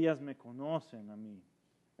 y ellas me conocen a mí.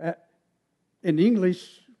 In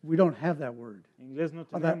English, we don't have that word. En inglés no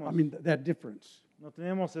That difference. no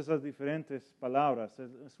tenemos esas diferentes palabras,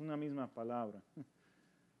 es una misma palabra.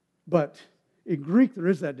 But in Greek, there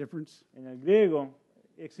is that difference. En el griego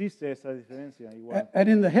existe esa diferencia igual. And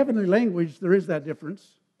in the heavenly language, there is that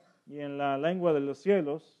difference. Y en la lengua de los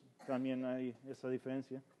cielos también hay esa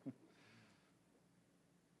diferencia.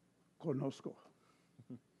 Conozco.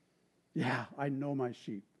 Yeah, I know my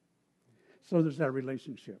sheep. So there's that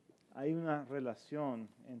relationship. Hay una relación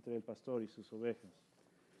entre el pastor y sus ovejas.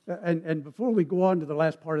 And before we go on to the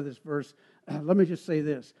last part of this verse, let me just say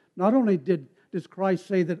this. Not only does Christ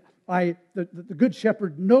say that the good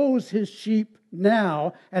shepherd knows his sheep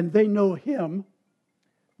now and they know him,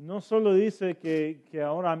 No solo dice que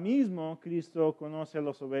ahora mismo Cristo conoce a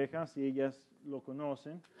las ovejas y ellas lo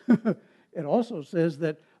conocen, it also says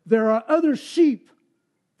that there are other sheep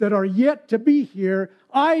that are yet to be here.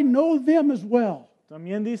 I know them as well.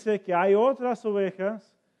 también dice que hay otras ovejas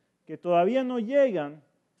que todavía no llegan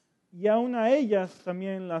y aún a ellas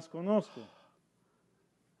también las conozco.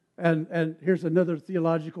 And here's another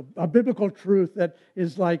a biblical truth that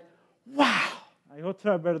is like, wow. Hay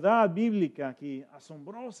otra verdad bíblica aquí,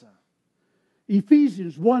 asombrosa.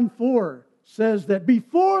 Ephesians 1:4 says that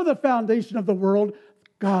before the foundation of the world,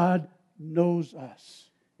 God knows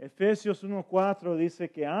us. Efesios 1:4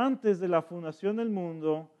 dice que antes de la fundación del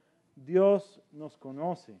mundo, Dios nos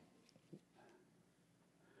conoce.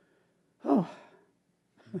 Oh.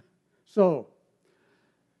 So,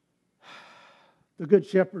 the Good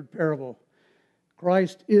Shepherd parable.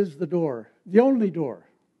 Christ is the door, the only door.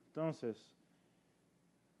 Entonces,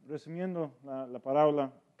 resumiendo la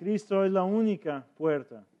parábola, Cristo es la única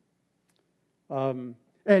puerta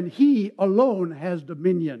And He alone has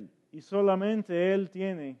dominion. y solamente Él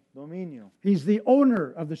tiene dominio. He's the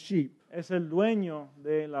owner of the sheep. Es el dueño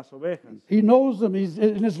de las ovejas. He knows them,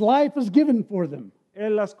 and His life is given for them.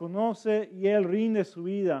 Él las conoce y Él rinde su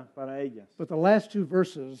vida para ellas. But the last two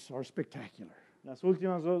verses are spectacular. Los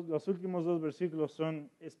últimos dos versículos son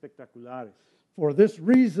espectaculares. For this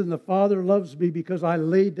reason the Father loves me, because I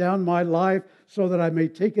lay down my life so that I may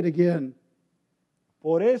take it again.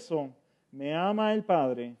 Por eso me ama el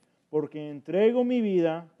Padre, porque entrego mi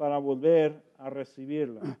vida para volver a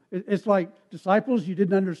recibirla. It's like, disciples, you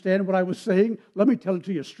didn't understand what I was saying. Let me tell it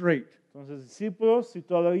to you straight. Entonces, discípulos, si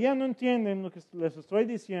todavía no entienden lo que les estoy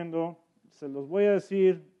diciendo, se los voy a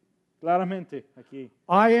decir claramente aquí.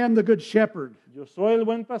 I am the good shepherd. Yo soy el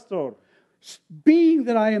buen pastor. Being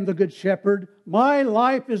that I am the good shepherd, my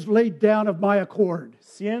life is laid down of my accord.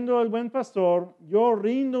 Siendo el buen pastor, yo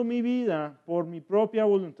rindo mi vida por mi propia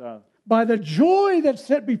voluntad, By the joy that's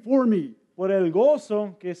set before me, por el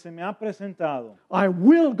gozo que se me ha presentado. I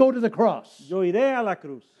will go to the cross. Yo iré a la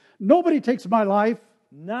cruz. Nobody takes my life.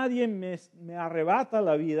 Nadie me arrebata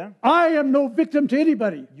la vida. I am no victim to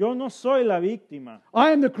anybody. Yo no soy la víctima.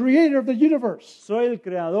 I am the creator of the universe. Soy el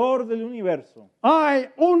creador del universo.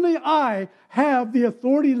 Only I have the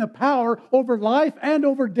authority and the power over life and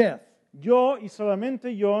over death. Yo y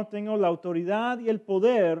solamente yo tengo la autoridad y el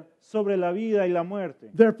poder sobre la vida y la muerte.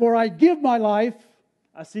 Therefore, I give my life,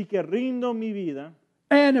 Así que rindo mi vida.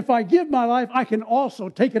 and if I give my life, I can also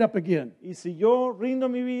take it up again. Y si yo rindo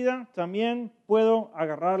mi vida, también puedo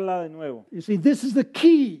agarrarla de nuevo. You see, this is the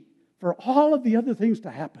key for all of the other things to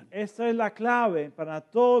happen. Esta es la clave para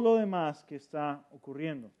todo lo demás que está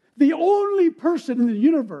ocurriendo. The only person in the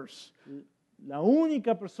universe La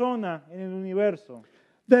única persona en el universo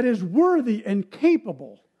that is worthy and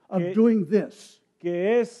capable of doing this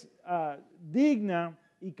que es digna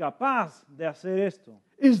y capaz de hacer esto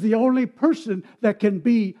is the only person that can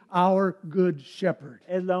be our good shepherd.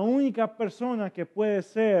 es la única persona que puede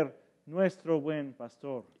ser nuestro buen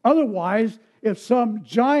pastor. Otherwise, if some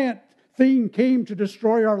giant thing came to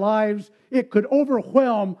destroy our lives, it could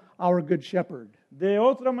overwhelm our good shepherd. De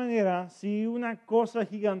otra manera, si una cosa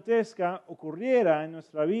gigantesca ocurriera en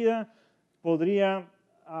nuestra vida, podría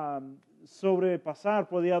sobrepasar,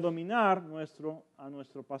 podría dominar a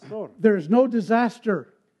nuestro pastor. There is no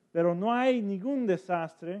disaster Pero no hay ningún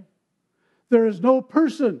desastre There is no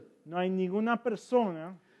person, No hay ninguna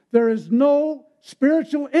persona, there is no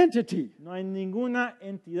spiritual entity no hay ninguna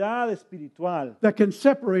entidad espiritual that can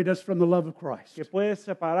separate us from the love of que Christ, puede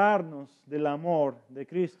separarnos del amor de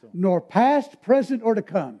Cristo. nor past, present, or to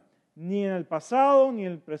come, Ni en el pasado, ni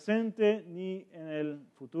en el presente, ni en el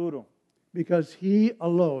futuro. because He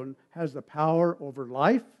alone has the power over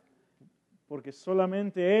life Porque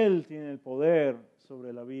solamente Él tiene el poder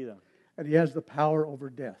sobre la vida and He has the power over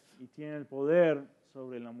death. y tiene el poder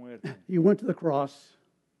sobre la muerte. He went to the cross,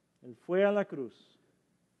 Él fue a la cruz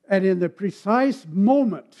and in the precise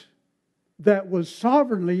moment that was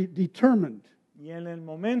sovereignly determined, y en el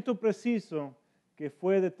momento preciso que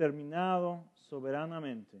fue determinado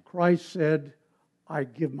soberanamente, Christ said, I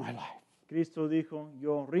give my life. Cristo dijo,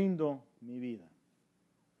 yo rindo mi vida.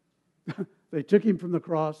 They took Him from the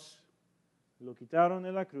cross, Lo quitaron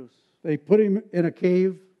de la cruz, they put Him in a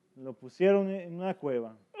cave, lo pusieron en una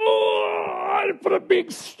cueva, and put a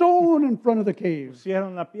big stone in front of the cave.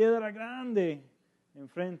 pusieron la piedra grande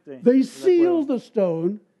enfrente They de la sealed cueva, the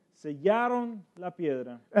stone, sellaron la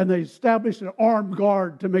piedra and they established an armed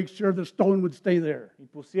guard to make sure the stone would stay there. y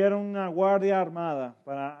pusieron una guardia armada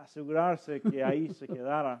para asegurarse que ahí se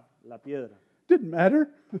quedara la piedra. Didn't matter.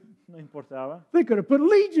 No importaba. They could have put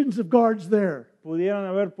legions of guards there. Pudieron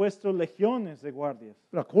haber puesto legiones de guardias.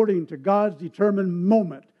 But according to God's determined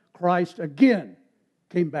moment, Christ again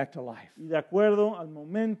came back to life. Y de acuerdo al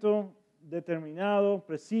momento determinado,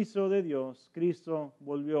 preciso de Dios, Cristo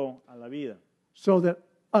volvió a la vida. So that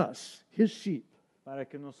us, His sheep, Para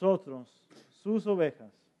que nosotros, sus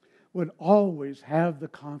ovejas, would always have the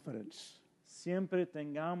confidence siempre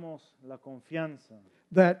tengamos la confianza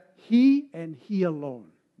that He and He alone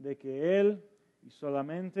de que Él y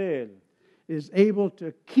solamente Él is able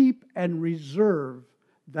to keep and reserve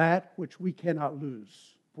that which we cannot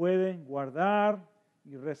lose. puede guardar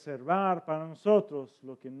y reservar para nosotros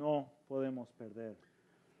lo que no podemos perder.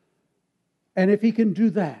 And if He can do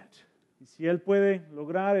that, Y si Él puede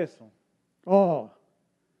lograr eso, oh,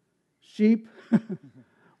 sheep,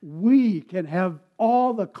 we can have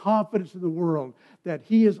all the confidence in the world that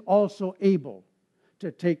He is also able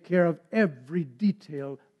to take care of every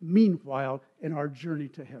detail meanwhile in our journey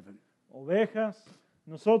to heaven. ovejas,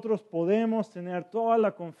 nosotros podemos tener toda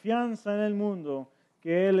la confianza en el mundo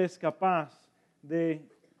que Él es capaz de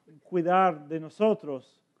cuidar de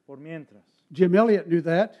nosotros por mientras. Jim Elliot knew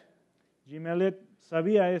that. Jim Elliot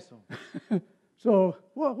sabía eso. So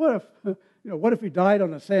what if he died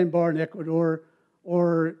on a sandbar in Ecuador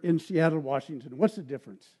or in Seattle, Washington? What's the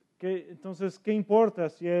difference? Entonces, ¿qué importa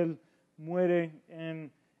si Él muere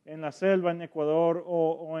en la selva en Ecuador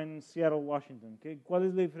o en Seattle, Washington? ¿Cuál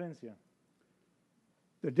es la diferencia?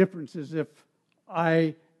 The difference is if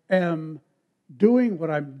I am doing what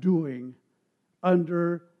I'm doing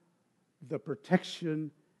under the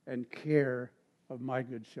protection and care of my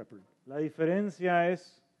good shepherd. La diferencia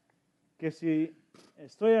es que si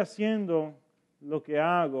estoy haciendo lo que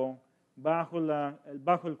hago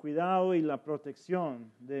bajo el cuidado y la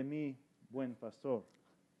protección de mi buen pastor.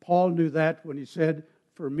 Paul knew that when he said,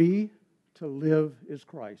 "For me to live is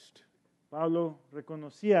Christ." Pablo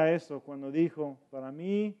reconocía eso cuando dijo, para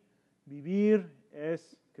mí vivir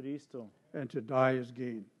es Cristo And to die is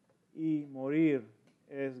gain. y morir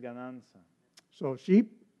es ganancia. So sheep,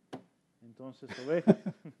 Entonces, ovejas,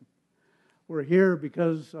 we're here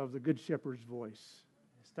because of the good shepherd's voice.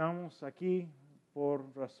 estamos aquí por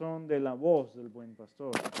razón de la voz del buen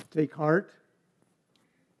pastor. Take heart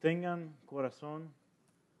Tengan corazón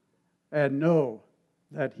and know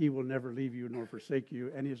that he will never leave you nor forsake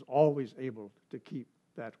you, and he is always able to keep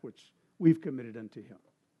that which we've committed unto him.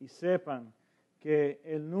 y sepan que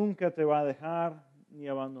Él nunca te va a dejar ni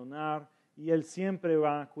abandonar y Él siempre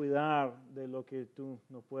va a cuidar de lo que tú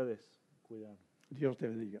no puedes cuidar. Dios te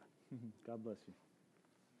bendiga. God bless you.